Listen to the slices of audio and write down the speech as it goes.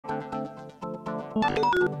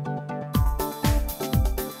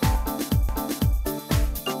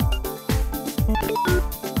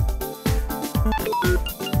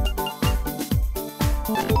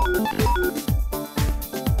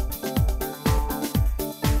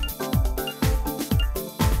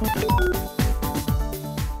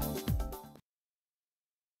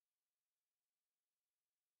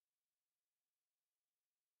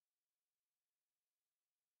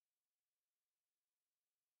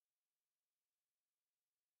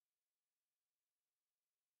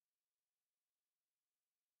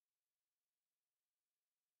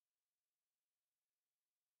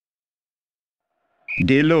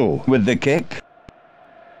Low with the kick.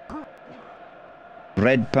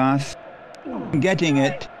 Red path. Getting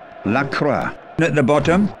it. Lacroix at the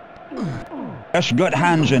bottom. Just got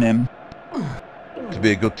hands in him. To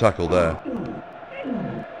be a good tackle there.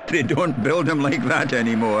 They don't build him like that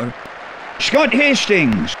anymore. Scott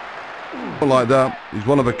Hastings. Not like that. He's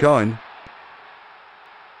one of a kind.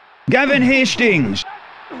 Gavin Hastings.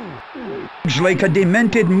 Looks like a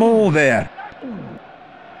demented mole there.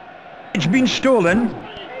 It's been stolen.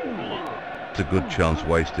 It's a good chance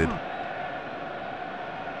wasted.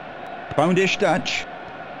 Found his touch.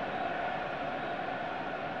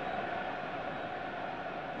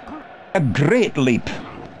 A great leap.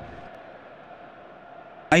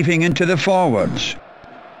 Diving into the forwards.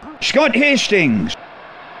 Scott Hastings.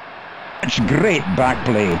 It's great back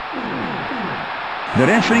play. The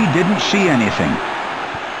referee didn't see anything.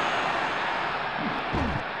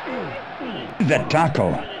 The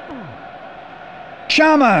tackle.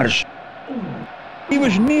 Chalmers! He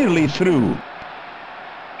was nearly through.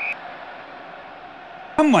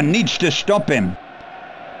 Someone needs to stop him.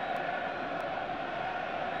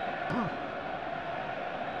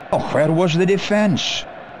 Oh, where was the defence?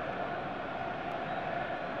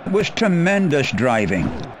 It was tremendous driving.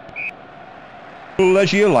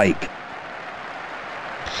 As you like.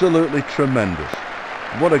 Absolutely tremendous.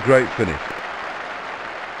 What a great finish.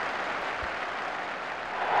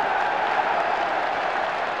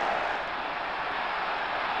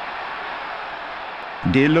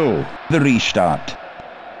 Low, the restart.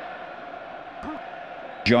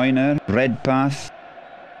 Jonah, red path.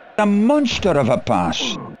 A monster of a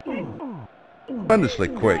pass. Tremendously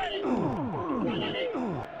quick.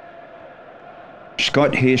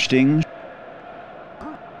 Scott Hastings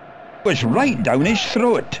was right down his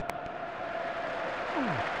throat.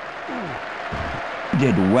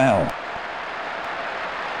 Did well.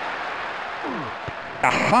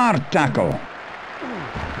 A hard tackle.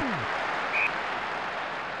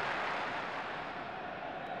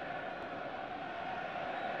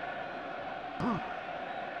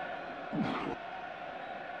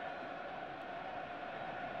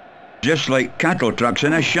 Just like cattle trucks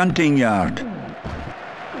in a shunting yard.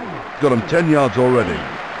 Got him 10 yards already.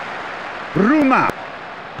 Ruma!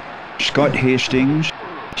 Scott Hastings,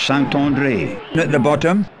 Saint-André at the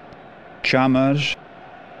bottom. Chalmers.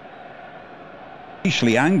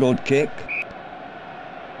 Nicely angled kick.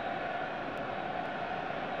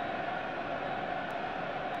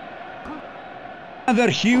 Another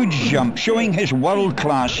huge jump showing his world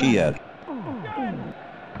class here.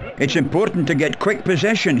 It's important to get quick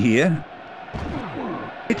possession here.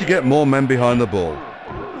 Need to get more men behind the ball.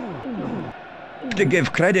 To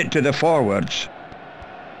give credit to the forwards.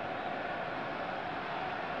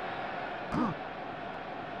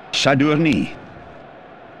 Sadurni.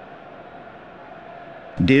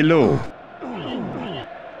 Low.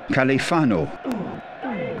 Califano.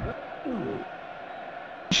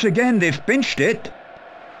 Once again they've pinched it.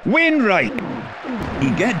 Wainwright.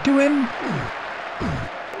 He get to him?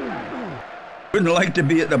 Wouldn't like to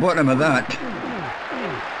be at the bottom of that.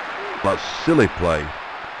 That's silly play.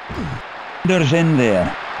 There's in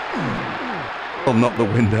there. I'll knock the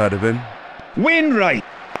wind out of him. Wainwright.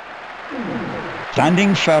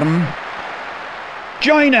 Standing firm.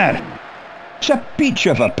 Joyner. It's a peach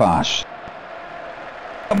of a pass.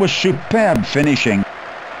 That was superb finishing.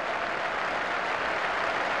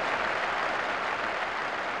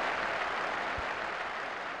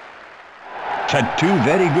 It's had two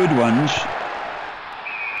very good ones.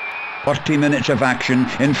 40 minutes of action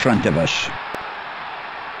in front of us.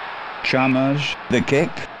 Chalmers, the kick.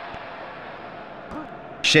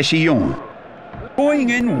 Sessillon. Going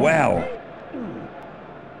in well.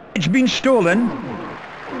 It's been stolen.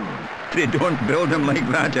 They don't build him like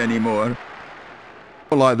that anymore.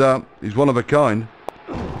 Not like that. He's one of a kind.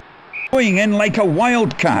 Going in like a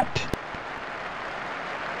wildcat.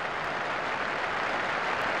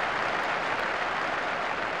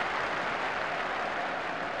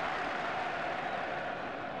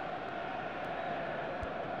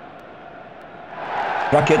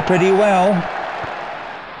 Struck it pretty well.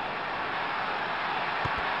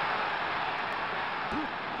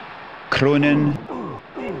 Cronin.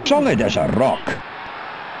 Solid as a rock.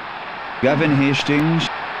 Gavin Hastings.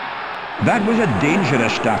 That was a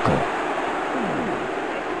dangerous tackle.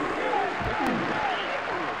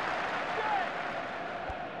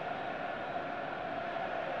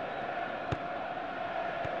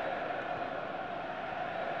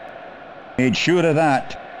 Made sure of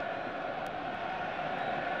that.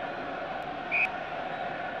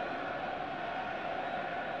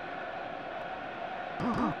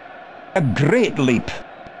 A great leap.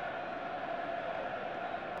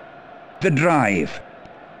 The drive.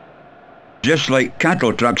 Just like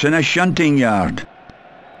cattle trucks in a shunting yard.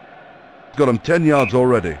 Got him 10 yards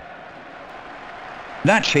already.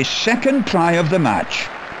 That's his second try of the match.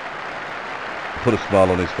 Put a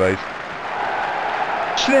smile on his face.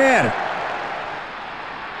 It's there.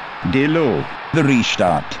 Delo, the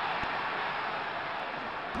restart.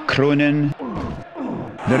 Cronin.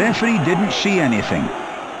 The referee didn't see anything.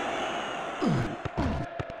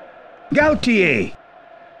 Gautier.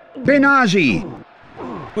 Benazzi.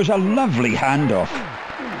 Was a lovely handoff.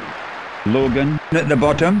 Logan at the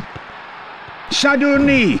bottom.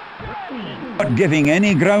 Sadurni. Not giving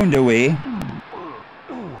any ground away.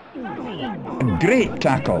 A great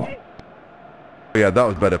tackle. Yeah, that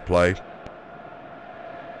was better play.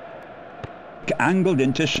 Angled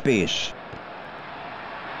into space.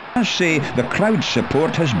 I say the crowd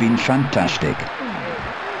support has been fantastic.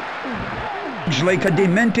 It's like a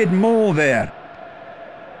demented mole there.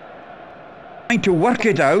 Trying to work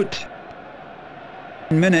it out.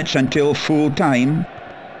 Minutes until full time.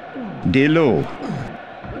 Delo.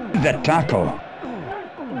 The tackle.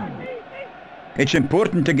 It's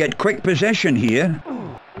important to get quick possession here.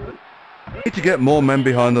 Need to get more men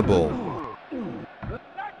behind the ball.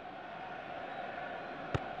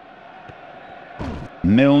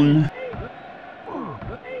 Milne.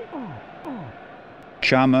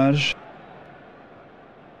 Chalmers.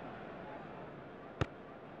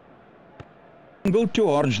 Go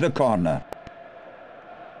towards the corner.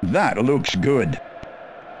 That looks good.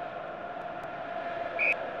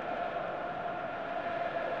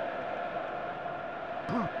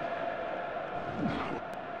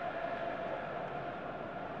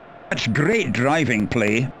 That's great driving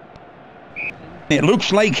play. It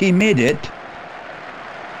looks like he made it.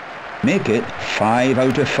 Make it 5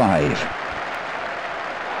 out of 5.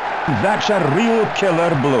 That's a real killer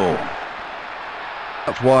blow.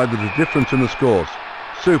 That's why there's a difference in the scores.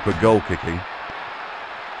 Super goal kicking.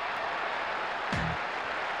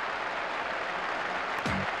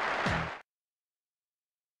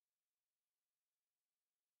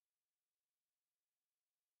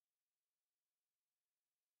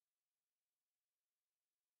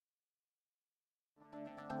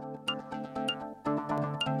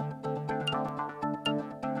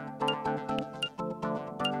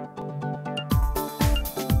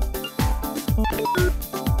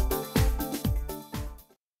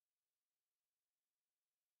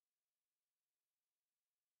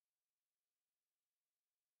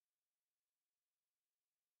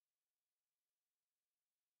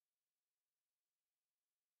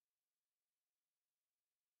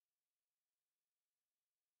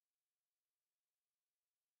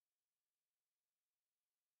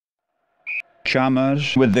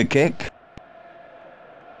 Chalmers with the kick.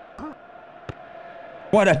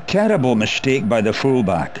 What a terrible mistake by the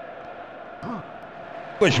fullback.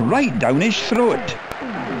 It was right down his throat.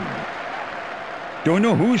 Don't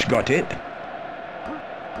know who's got it.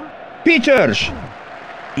 Peters!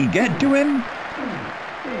 He get to him?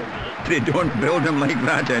 They don't build him like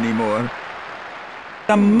that anymore.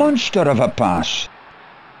 A monster of a pass.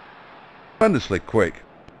 Tremendously quick.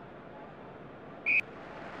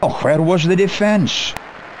 Oh, where was the defence?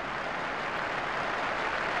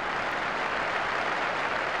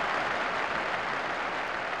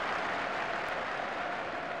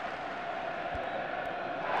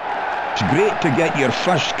 It's great to get your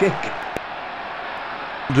first kick.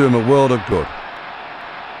 Do him a world of good.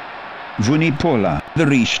 Vunipola, the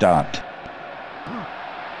restart.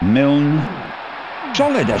 Milne,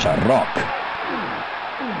 solid as a rock.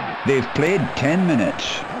 They've played 10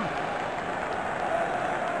 minutes.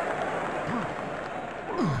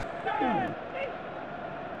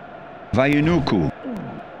 Vaianuku.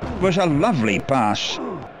 Was a lovely pass.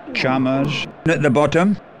 Chalmers at the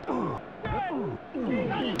bottom.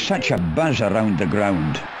 Such a buzz around the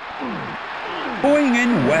ground. Going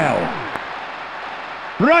in well.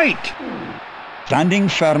 Right! Standing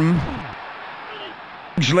firm.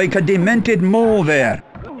 It's like a demented mole there.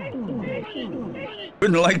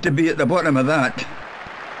 Wouldn't like to be at the bottom of that.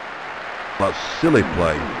 That's silly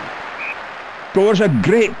play. Scores a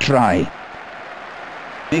great try.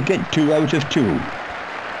 Make it 2 out of 2.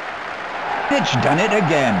 It's done it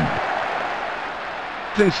again.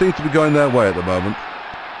 Things seem to be going their way at the moment.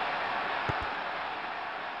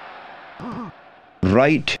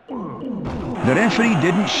 Right. The referee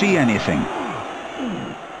didn't see anything.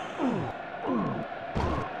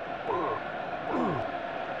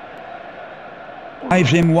 Drives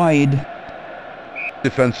him wide.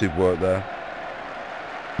 Defensive work there.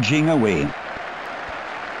 Jing away.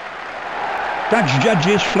 Touch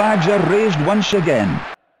judges' flags are raised once again.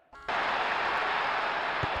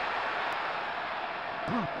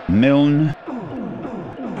 Milne.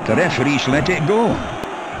 The referees let it go.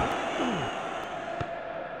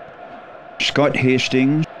 Scott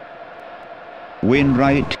Hastings.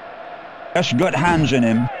 Wainwright. Just got hands on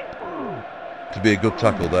him. To be a good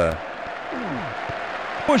tackle there.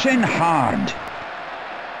 Was in hard.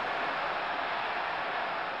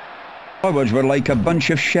 Forwards were like a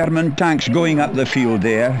bunch of Sherman tanks going up the field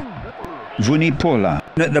there. Vunipola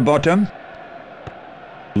at the bottom.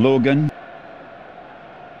 Logan.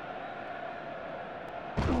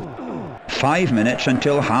 5 minutes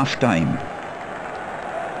until half-time.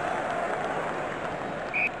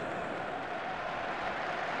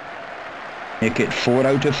 Make it 4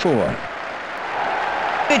 out of 4.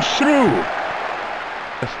 It's through!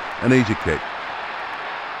 An easy kick.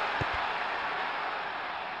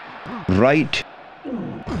 Right.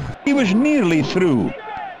 He was nearly through.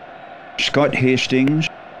 Scott Hastings.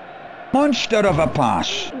 Monster of a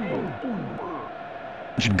pass.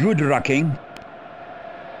 It's good rucking.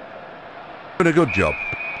 Been a good job.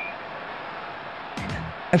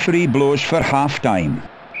 Referee blows for half-time.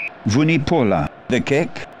 Vunipola, the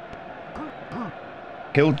kick.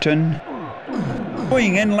 Hilton.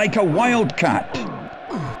 Going in like a wildcat.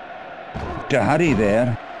 To hurry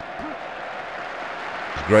there.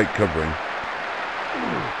 It's great covering.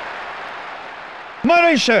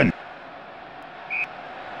 Morrison!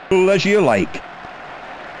 As you like.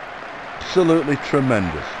 Absolutely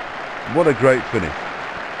tremendous. What a great finish.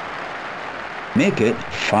 Make it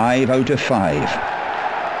 5 out of 5.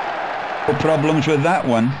 No problems with that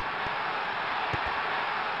one.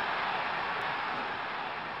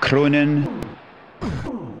 Cronin.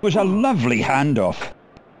 Was a lovely handoff.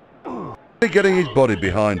 Getting his body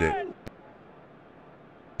behind it.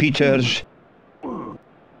 Peters.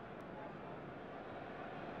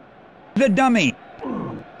 The dummy.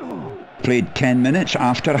 Played 10 minutes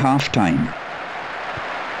after half-time.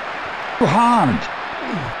 Too hard.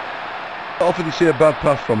 Not often you see a bad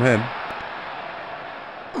pass from him.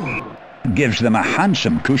 Gives them a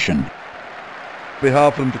handsome cushion. Be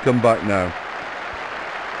hard for them to come back now.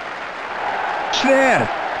 It's there.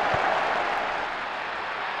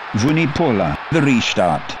 Vunipola, the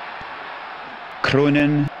restart.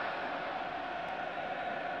 Cronin.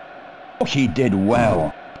 Oh, he did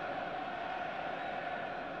well.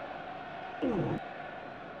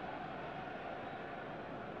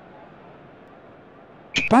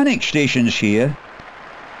 Panic stations here.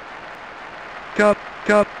 Can't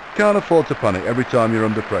afford to panic every time you're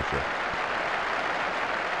under pressure.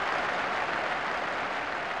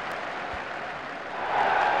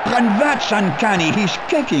 And that's uncanny. He's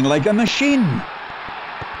kicking like a machine.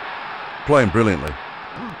 Playing brilliantly.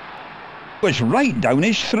 Was right down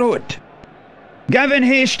his throat. Gavin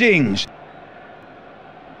Hastings.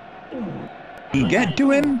 He get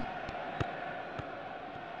to him?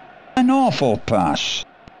 An awful pass.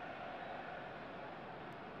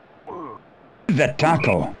 The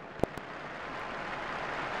tackle.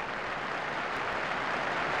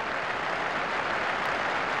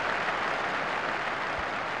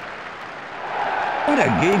 What a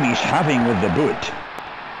game he's having with the boot.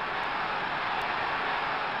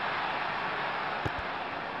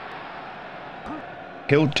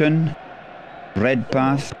 Hilton.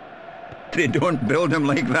 Redpath. They don't build him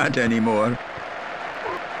like that anymore.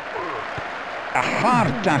 A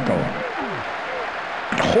hard tackle.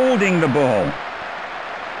 Holding the ball.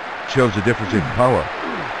 Shows the difference in power.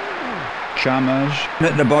 Chalmers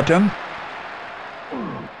at the bottom.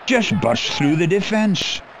 Just burst through the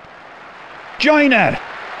defence. Jonah!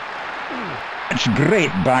 It's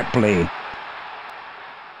great back play.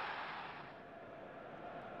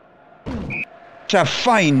 It's a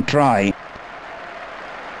fine try.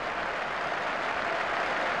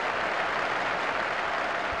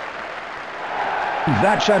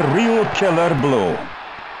 That's a real killer blow.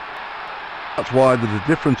 That's why there's a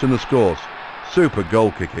difference in the scores. Super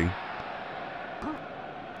goal kicking.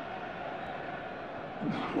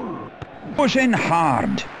 Was in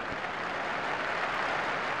hard.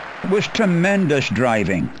 It was tremendous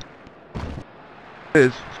driving.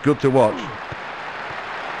 It's good to watch.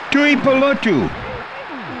 Tui Pelotu.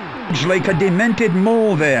 It's like a demented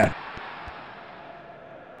mole there.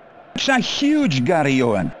 It's a huge Gary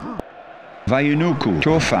Owen. Vaiunuku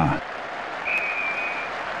Tofa.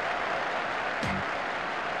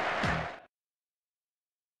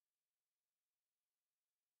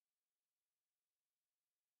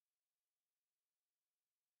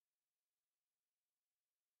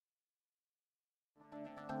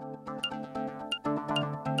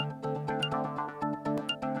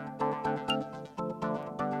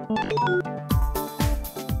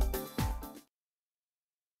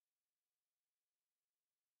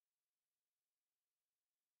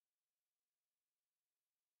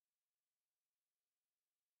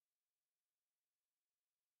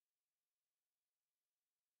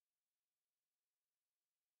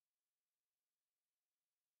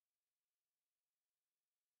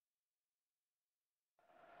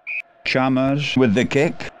 Chalmers with the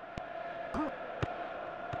kick.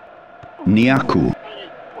 Niaku.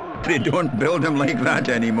 They don't build him like that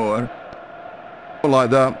anymore. Not like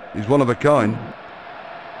that. He's one of a kind.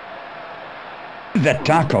 The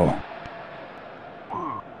tackle.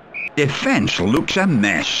 Defence looks a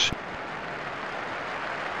mess.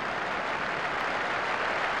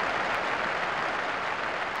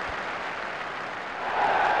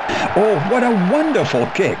 Oh, what a wonderful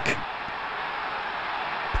kick.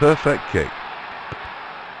 Perfect kick.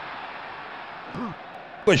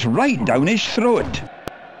 Was right down his throat.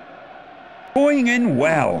 Going in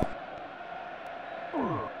well.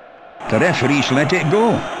 The referees let it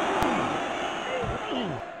go.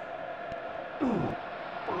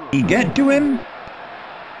 He get to him?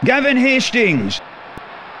 Gavin Hastings.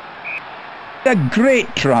 A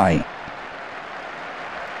great try.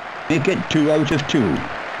 Make it 2 out of 2.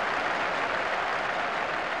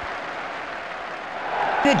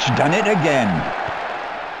 It's done it again.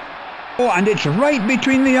 Oh, and it's right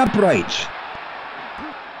between the uprights.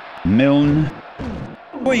 Milne.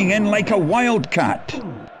 Going in like a wildcat.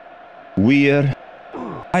 Weir.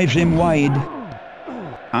 Drives him wide.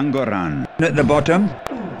 Angoran. At the bottom.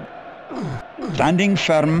 Standing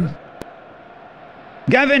firm.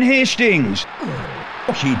 Gavin Hastings.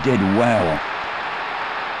 Oh, he did well.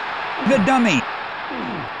 The dummy.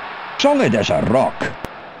 Solid as a rock.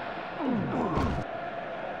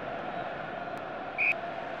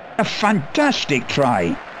 A fantastic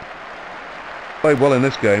try. Played well in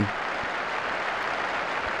this game.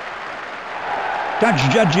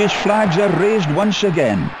 Touch judges' flags are raised once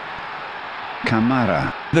again.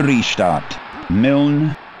 Kamara. The restart.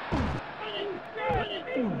 Milne.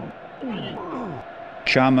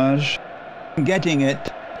 Chalmers. Getting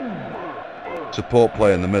it. Support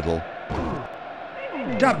play in the middle.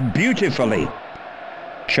 Up beautifully.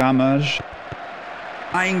 Chalmers.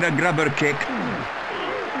 Eyeing the grubber kick.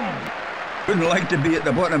 Wouldn't like to be at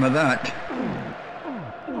the bottom of that.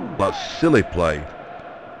 That's silly play.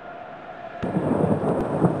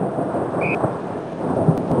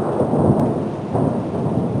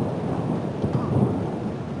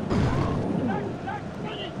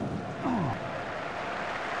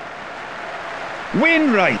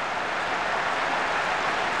 Wainwright.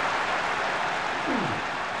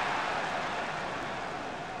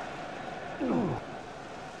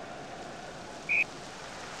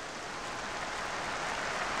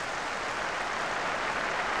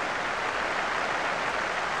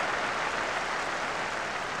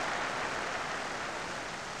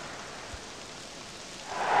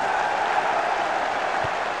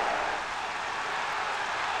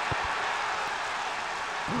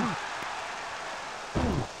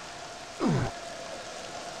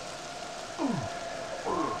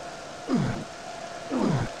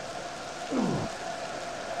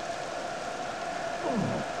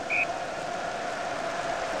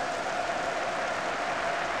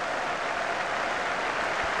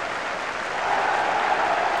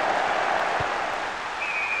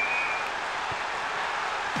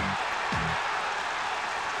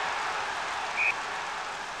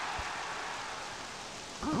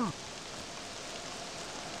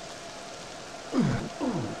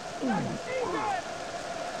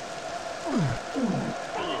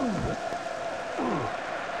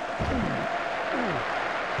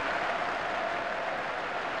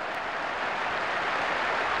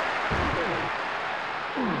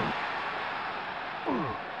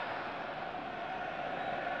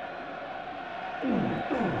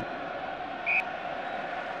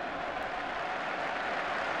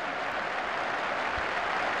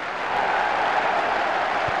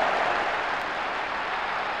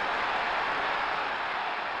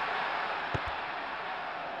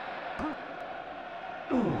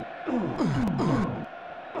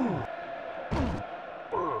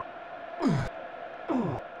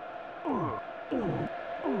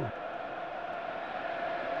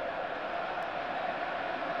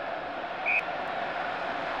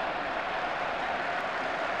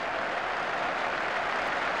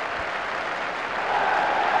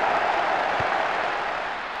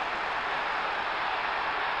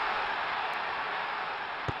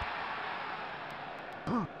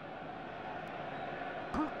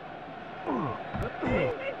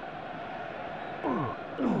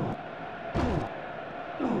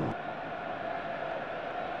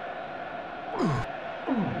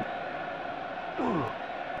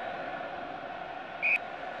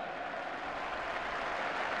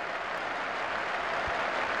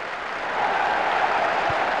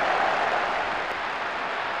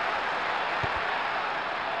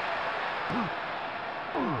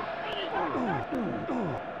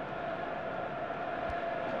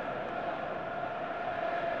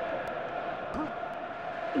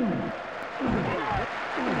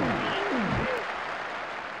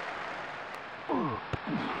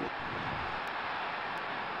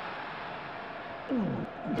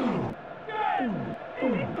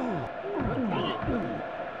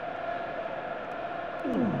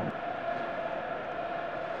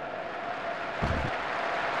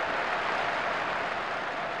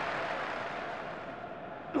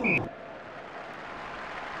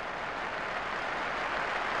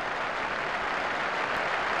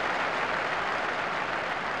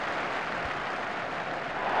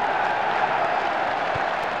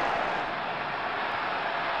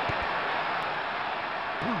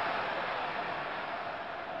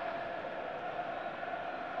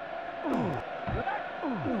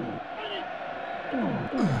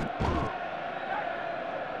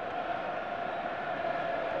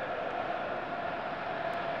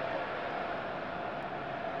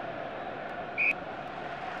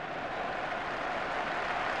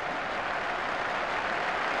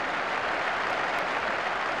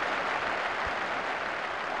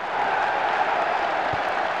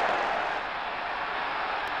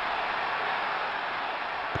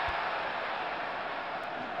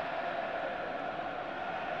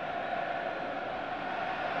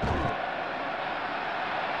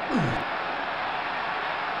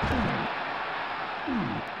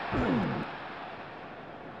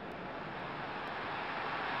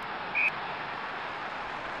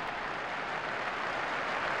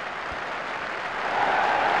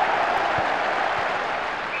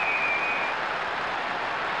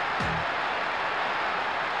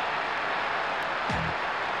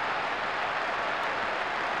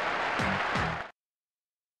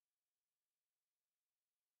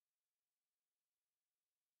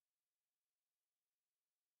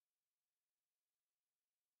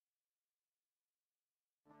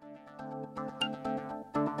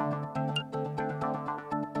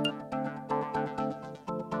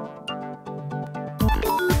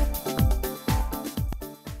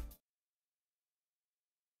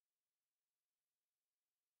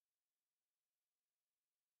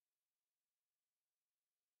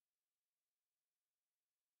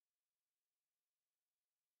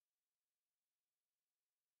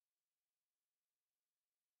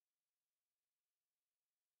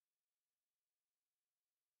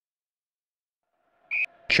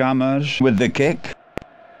 Chalmers with the kick.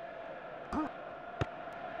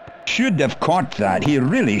 Should have caught that, he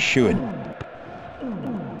really should.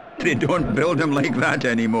 They don't build him like that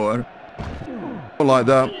anymore. Not like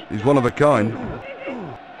that, he's one of a kind.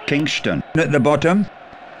 Kingston at the bottom.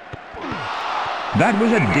 That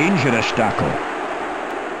was a dangerous tackle.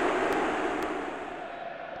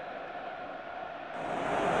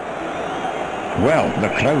 Well, the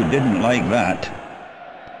crowd didn't like that.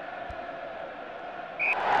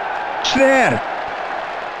 It's there!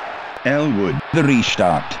 Elwood, the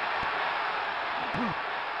restart.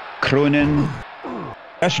 Cronin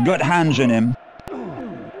just got hands on him.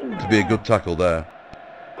 To be a good tackle there.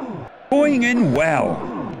 Going in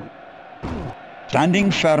well.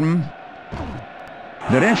 Standing firm.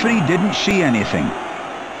 The referee didn't see anything.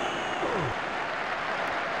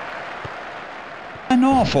 An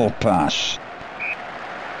awful pass.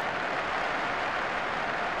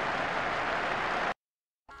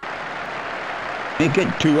 Make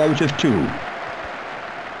it 2 out of 2.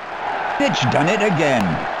 It's done it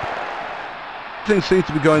again. Things seem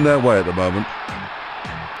to be going their way at the moment.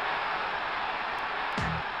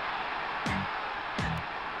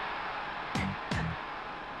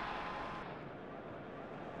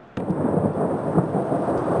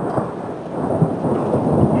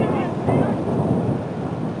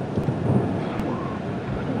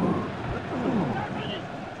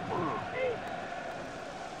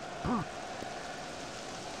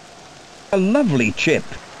 A lovely chip.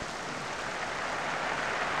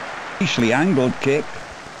 Nicely angled kick.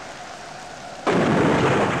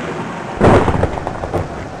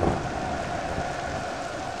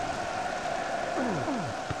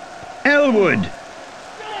 Elwood!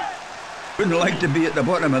 Wouldn't like to be at the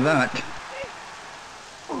bottom of that.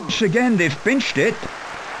 Once again they've pinched it.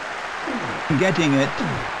 Getting it.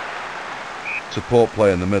 Support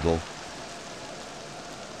play in the middle.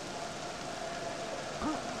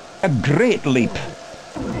 A great leap.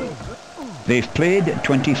 They've played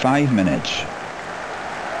 25 minutes.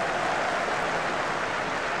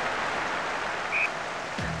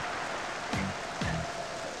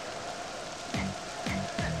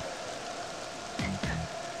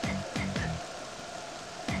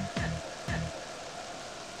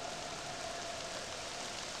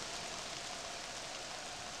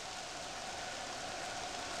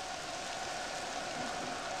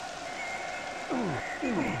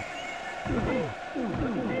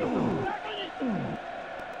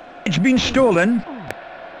 It's been stolen.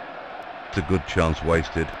 It's a good chance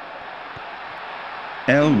wasted.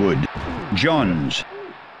 Elwood, Johns,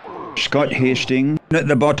 Scott Hastings at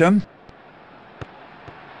the bottom.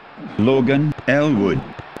 Logan, Elwood.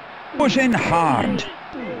 Was in hard.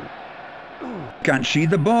 Can't see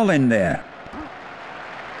the ball in there.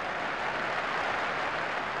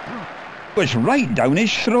 Was right down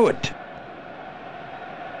his throat.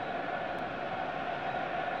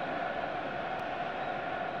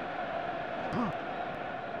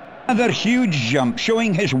 Another huge jump,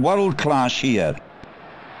 showing his world class here.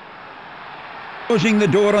 Closing the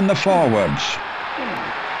door on the forwards.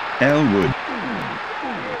 Elwood.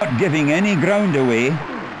 Not giving any ground away.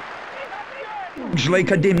 Looks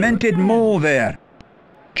like a demented mole there.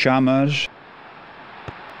 Chalmers.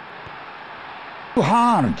 Too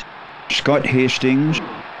hard. Scott Hastings.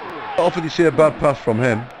 How often do you see a bad pass from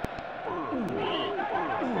him?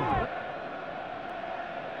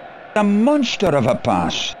 A monster of a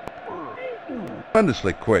pass.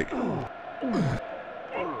 Tremendously quick.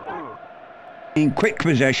 In quick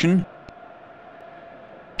possession.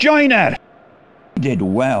 Jonah did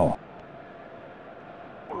well.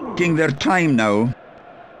 Taking their time now.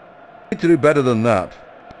 Need to do better than that.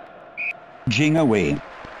 Jing away.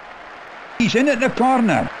 He's in at the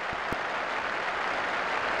corner.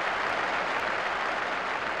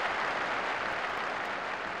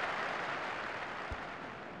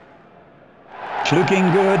 It's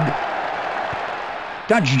looking good.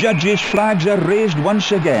 Touch judges' flags are raised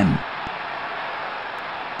once again.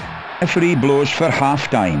 Referee blows for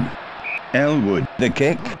half-time. Elwood, the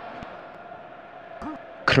kick.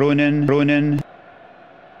 Cronin.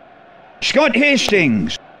 Scott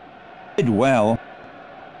Hastings. Did well.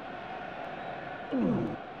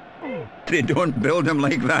 They don't build him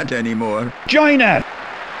like that anymore. Jonah.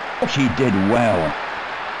 He did well.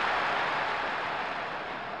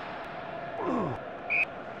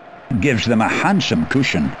 Gives them a handsome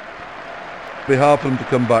cushion. Be hard for them to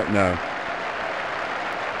come back now.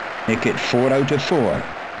 Make it 4 out of 4.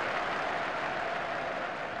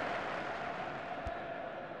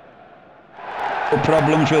 No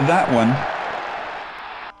problems with that one.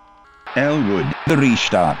 Elwood, the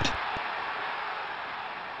restart.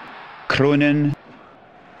 Cronin.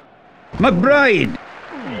 McBride.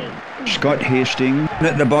 Scott Hastings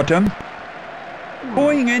at the bottom.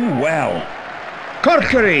 Going in well.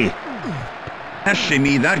 Corkery. Mercy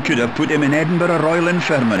me, that could have put him in Edinburgh Royal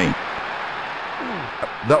Infirmary.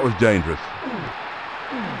 That was dangerous.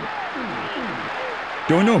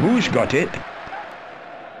 Don't know who's got it.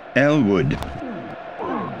 Elwood.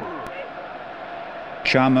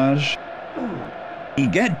 Chalmers. He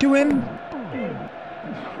get to him?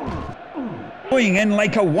 Going in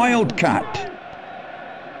like a wildcat.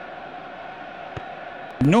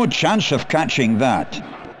 No chance of catching that.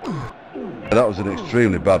 That was an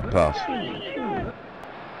extremely bad pass.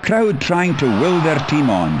 Crowd trying to will their team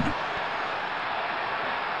on.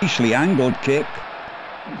 Nicely angled kick.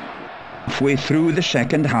 Halfway through the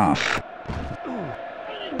second half.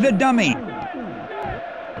 The dummy.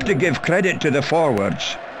 To give credit to the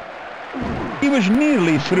forwards. He was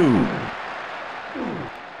nearly through.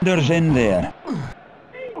 There's in there.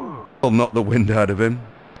 Will knock the wind out of him.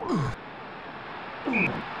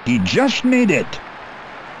 He just made it.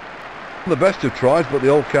 The best of tries, but they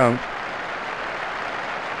all count.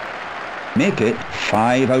 Make it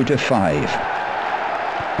 5 out of 5.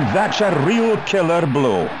 That's a real killer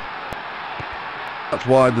blow. That's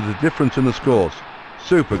why there's a difference in the scores.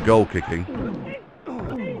 Super goal kicking.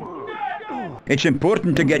 It's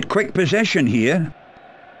important to get quick possession here.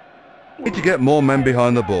 Need to get more men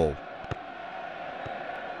behind the ball.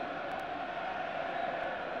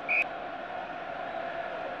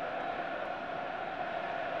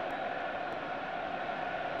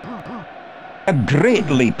 A great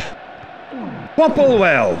leap.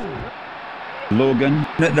 Popplewell. Logan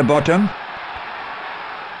at the bottom.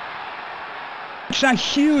 It's a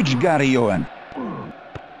huge Gary Owen.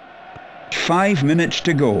 5 minutes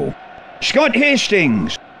to go. Scott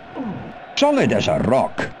Hastings. Solid as a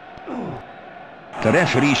rock. The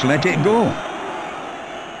referee's let it go.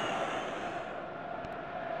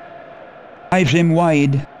 Drives him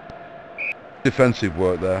wide. Defensive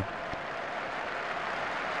work there.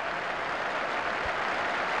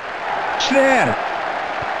 It's there.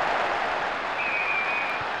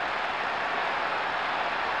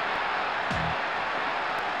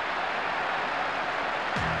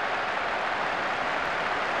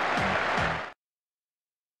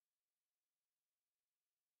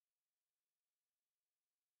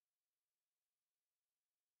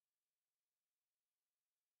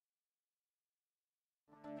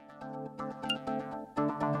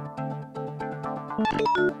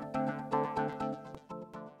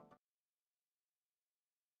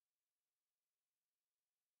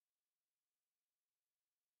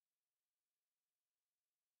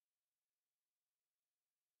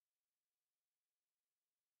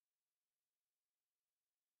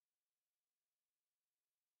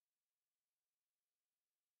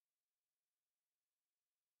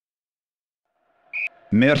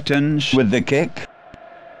 Mertens with the kick.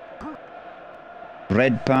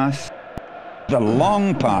 Red pass. The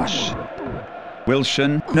long pass.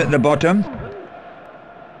 Wilson at the bottom.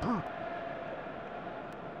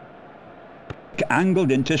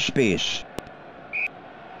 Angled into space.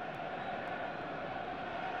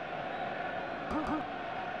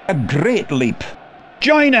 A great leap.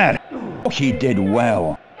 Jonah! Oh, he did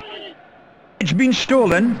well. It's been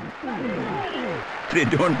stolen. They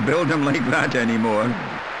don't build him like that anymore.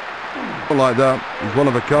 Not like that. He's one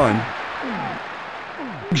of a kind.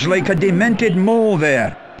 Looks like a demented mole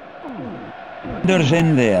there. There's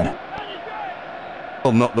in there.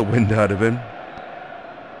 I'll knock the wind out of him.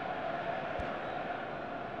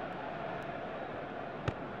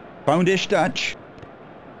 Found his touch.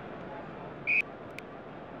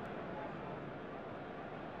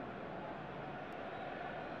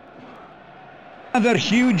 Another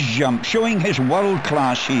huge jump, showing his world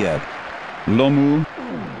class here. Lomu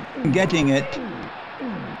getting it.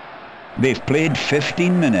 They've played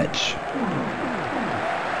 15 minutes.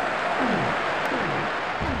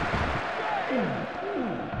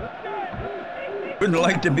 Wouldn't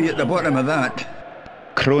like to be at the bottom of that.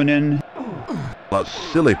 Cronin. That's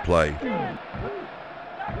silly play.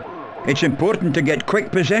 It's important to get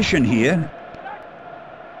quick possession here.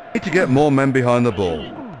 Need to get more men behind the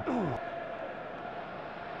ball.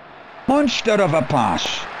 Monster of a pass.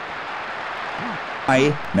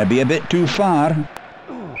 Aye, maybe a bit too far.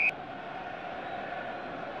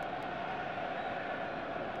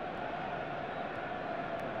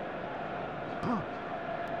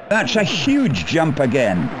 That's a huge jump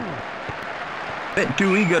again. Bit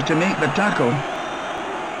too eager to make the tackle.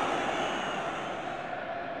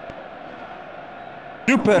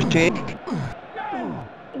 Super take.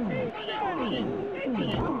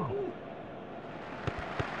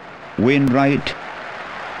 Wainwright.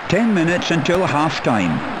 10 minutes until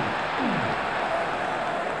half-time.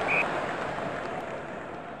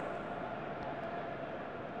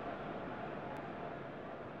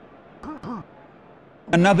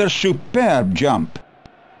 Another superb jump.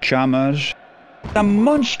 Chalmers. A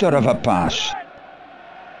monster of a pass.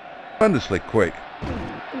 Tremendously quick.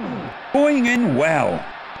 Going in well.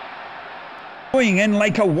 Going in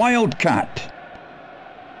like a wildcat.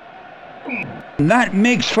 That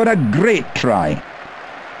makes for a great try.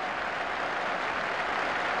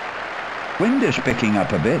 Wind is picking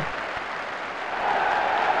up a bit.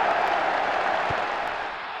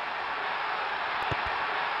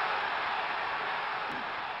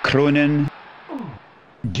 Cronin.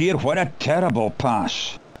 Dear, what a terrible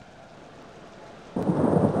pass.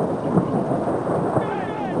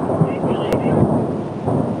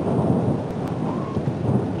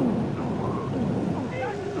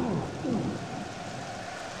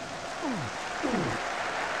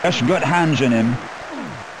 Just got hands in him.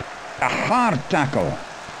 A hard tackle.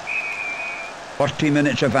 40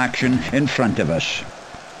 minutes of action in front of us.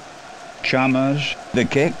 Chalmers, the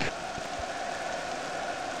kick.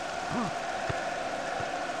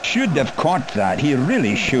 Should have caught that, he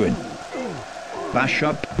really should.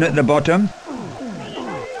 Bashop at the bottom.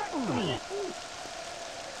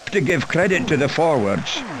 To give credit to the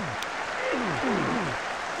forwards.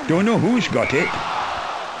 Don't know who's got it.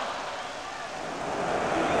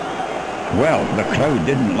 Well, the crowd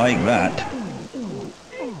didn't like that.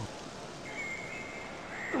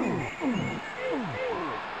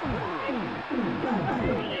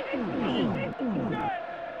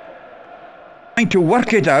 Trying to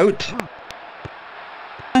work it out.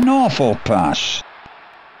 An awful pass.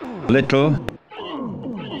 Little.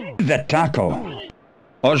 The tackle.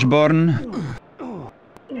 Osborne.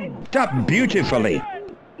 picked up beautifully.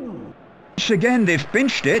 Once again they've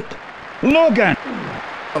pinched it. Logan!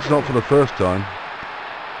 That's not for the first time.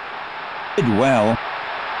 Did well.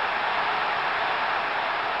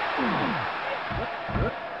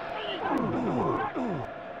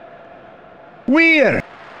 Weir!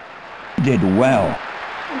 Did well.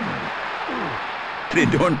 They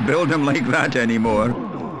don't build him like that anymore.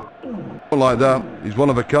 Not like that. He's one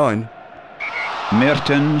of a kind.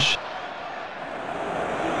 Mertens.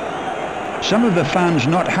 Some of the fans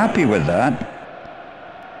not happy with that.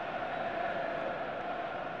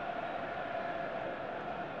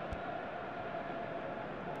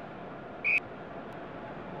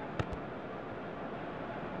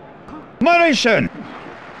 Morrison!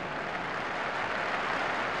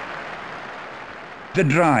 The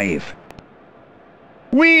drive.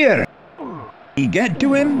 Weir! He get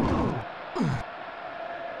to him?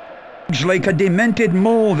 Looks like a demented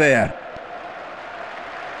mole there.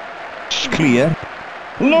 It's clear.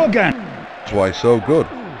 Logan! That's why he's so good.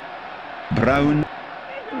 Brown.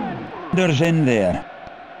 There's in there.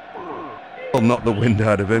 Will knock the wind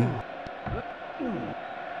out of him.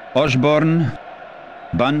 Osborne.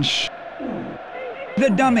 Bunce. The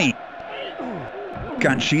dummy.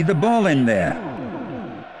 Can't see the ball in there.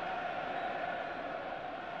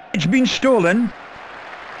 It's been stolen.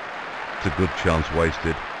 It's a good chance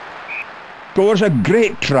wasted. Scores a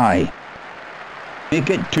great try. Make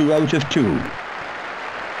it 2 out of 2.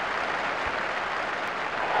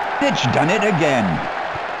 It's done it again.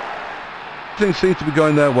 Things seem to be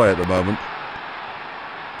going their way at the moment.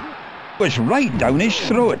 Was right down his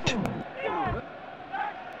throat.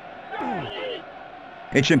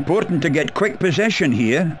 It's important to get quick possession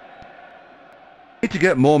here. Need to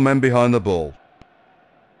get more men behind the ball.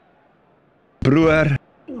 Brewer.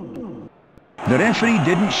 The referee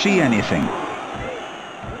didn't see anything.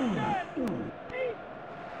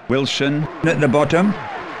 Wilson at the bottom.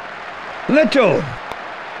 Little.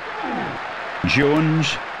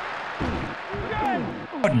 Jones.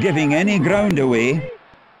 Not giving any ground away.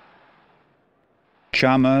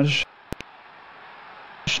 Chalmers.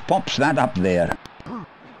 Pops that up there.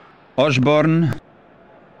 Osborne.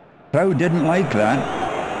 Crowd didn't like that.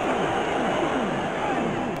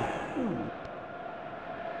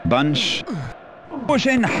 Bunce. Was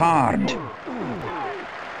in hard.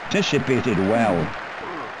 Anticipated well.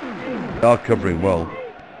 They are covering well.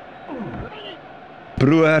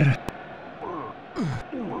 Brewer.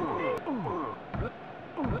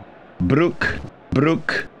 Brook.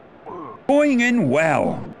 Going in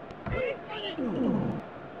well.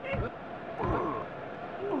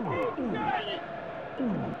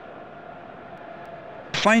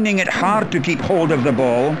 Finding it hard to keep hold of the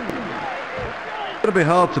ball. It'll be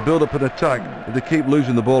hard to build up an attack if they keep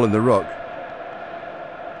losing the ball in the ruck.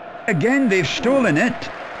 Again they've stolen it.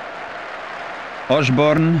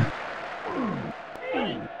 Osborne.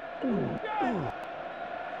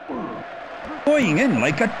 Going in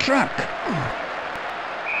like a truck.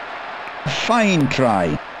 Fine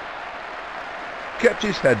try. Kept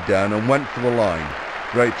his head down and went for the line.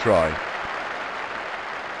 Great try.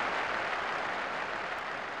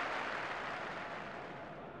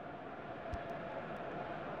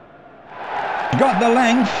 Got the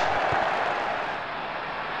length.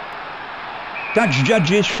 Dutch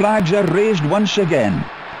judges' flags are raised once again.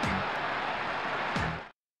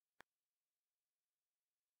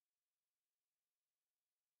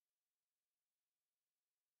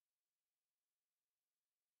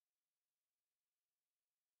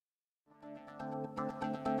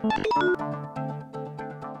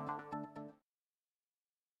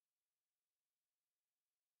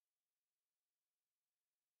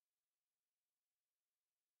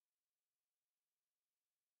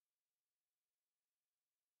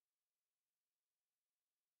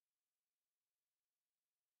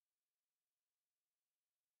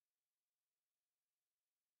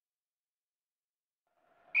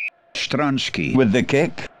 Stransky with the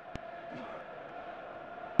kick.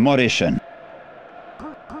 Morrison.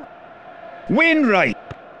 Wainwright.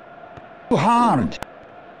 Too hard.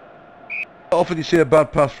 Often you see a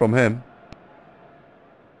bad pass from him.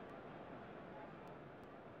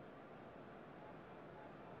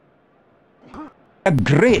 A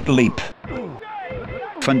great leap.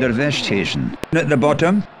 Van der Westhuizen at the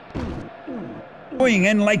bottom. Going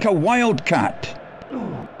in like a wildcat.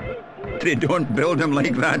 They don't build him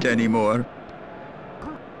like that anymore.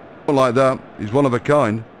 Not like that. He's one of a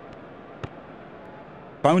kind.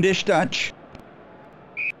 Found his touch.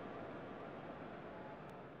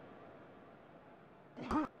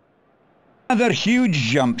 Another huge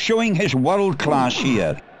jump showing his world class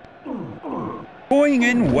here. Going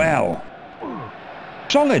in well.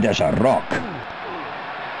 Solid as a rock.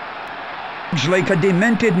 It's like a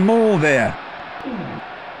demented mole there.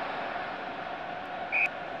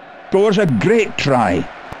 Scores a great try.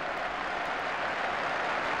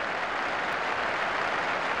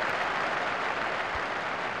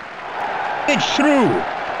 It's through.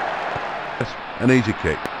 Yes, an easy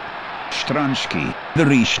kick. Stransky, the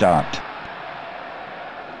restart.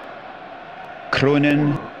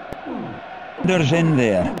 Cronin. There's in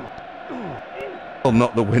there. I'll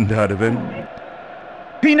knock the wind out of him.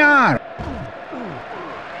 Pinar!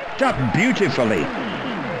 Tapped beautifully.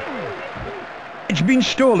 It's been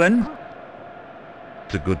stolen.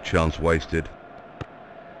 It's a good chance wasted.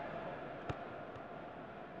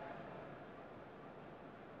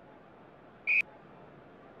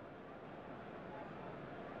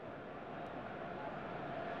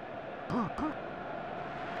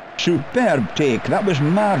 Superb take. That was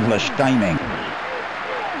marvellous timing.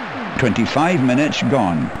 25 minutes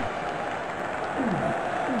gone.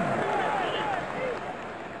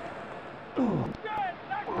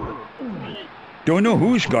 Don't know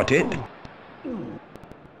who's got it.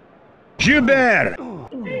 Joubert!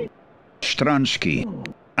 Stransky.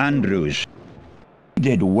 Andrews.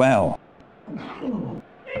 Did well.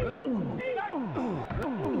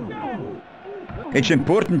 It's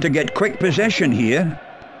important to get quick possession here.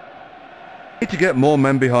 Need to get more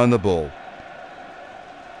men behind the ball.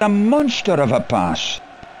 A monster of a pass.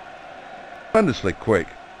 Tremendously quick.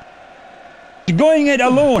 He's going it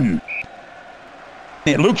alone.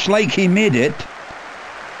 It looks like he made it.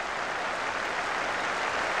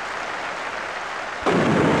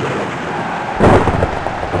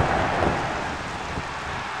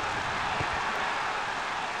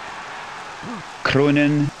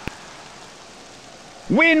 Cronin.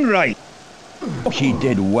 Wainwright. Oh, he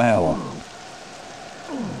did well.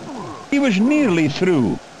 He was nearly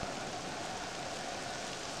through.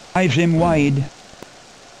 Drives him wide.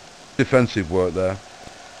 Defensive work there.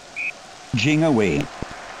 Jing away.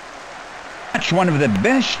 That's one of the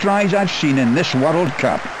best tries I've seen in this World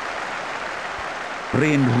Cup.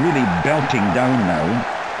 Rain really belting down now.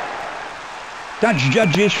 Dutch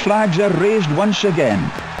judges' flags are raised once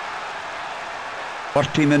again.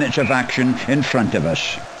 40 minutes of action in front of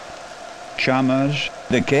us. Chalmers,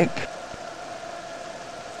 the kick.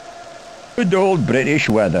 Good old British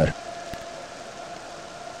weather.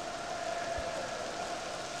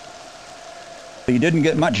 He didn't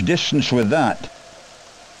get much distance with that.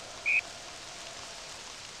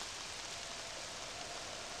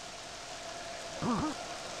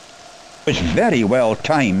 It was very well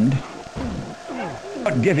timed.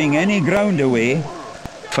 Not giving any ground away.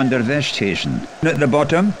 Van der Westhuizen at the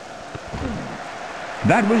bottom.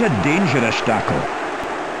 That was a dangerous tackle.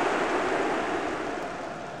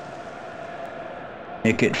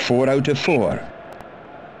 Make it 4 out of 4.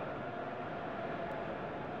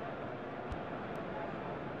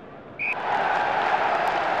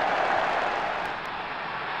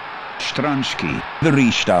 Stransky, the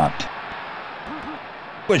restart.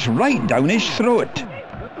 Was right down his throat.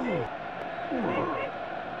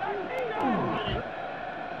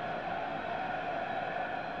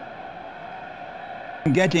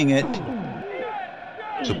 Getting it.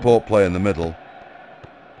 Support play in the middle.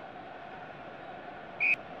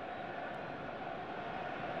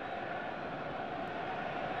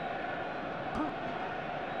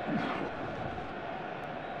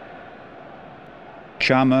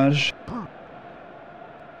 Chalmers.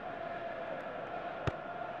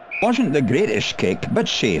 Wasn't the greatest kick, but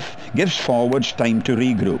safe. Gives forwards time to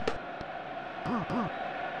regroup.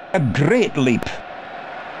 A great leap.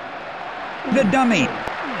 The dummy.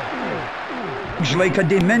 It's like a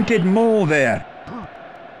demented mole there.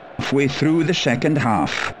 Halfway through the second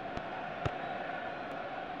half.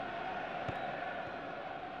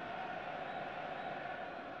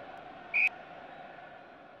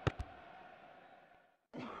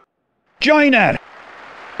 Jonah!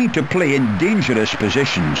 Need to play in dangerous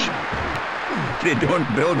positions. They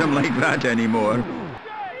don't build him like that anymore.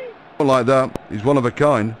 Not like that. He's one of a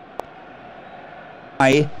kind.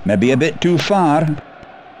 Aye, maybe a bit too far.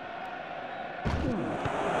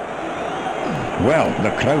 Well, the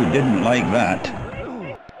crowd didn't like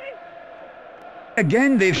that.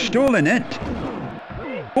 Again, they've stolen it.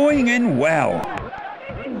 Going in well.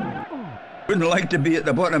 Wouldn't like to be at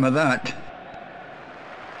the bottom of that.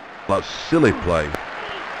 That's silly play.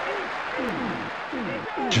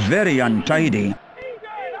 It's very untidy.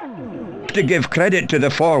 To give credit to the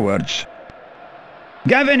forwards.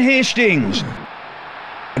 Gavin Hastings.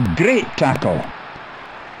 A great tackle.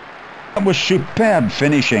 That was superb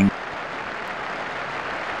finishing.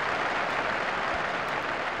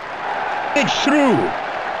 It's through.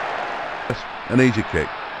 An easy kick.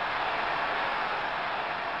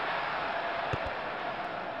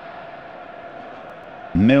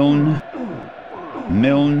 Milne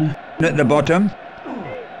at the bottom.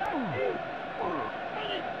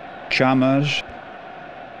 Chalmers.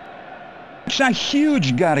 It's a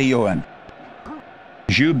huge Gary Owen.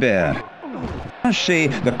 Joubert. I say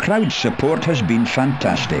the crowd support has been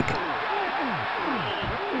fantastic.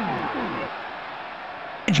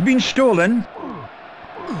 It's been stolen.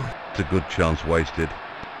 It's a good chance wasted.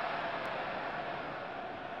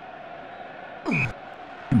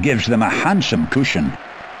 Gives them a handsome cushion.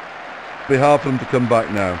 Be hard for them to come back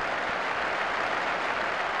now.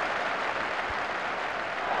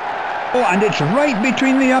 Oh, and it's right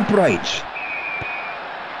between the uprights.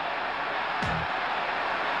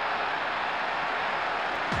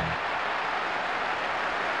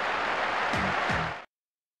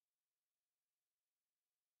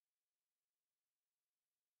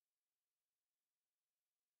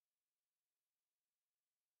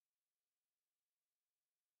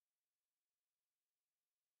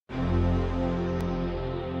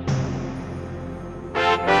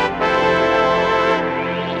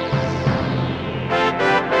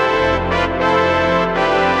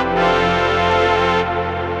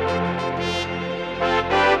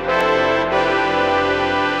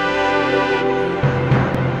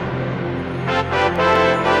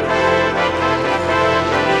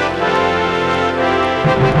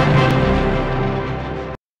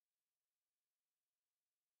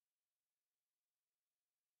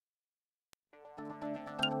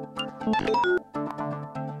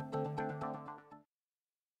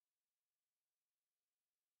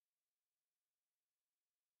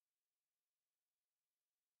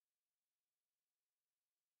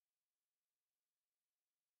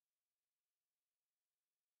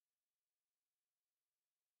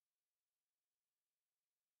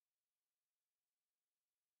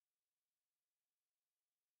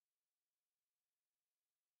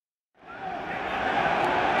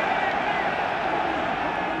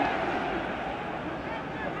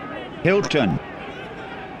 Hilton.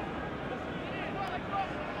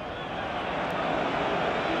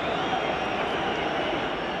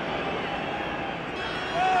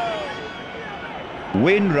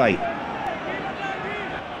 Wainwright.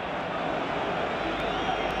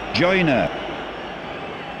 Jonah.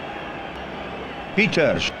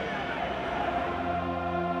 Peters.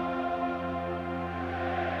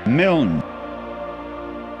 Milne.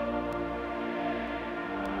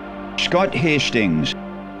 Scott Hastings.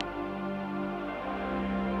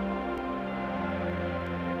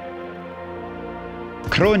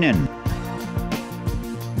 Cronin.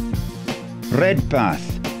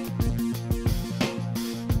 Redpath.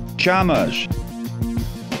 Chalmers.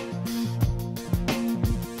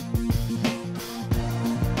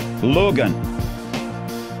 Logan.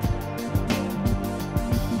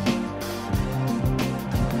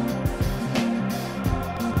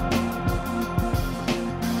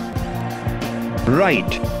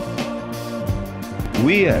 Wright.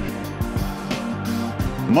 Weir.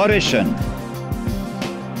 Morrison.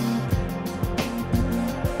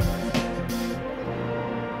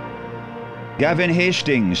 Gavin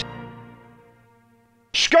Hastings.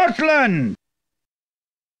 Scotland!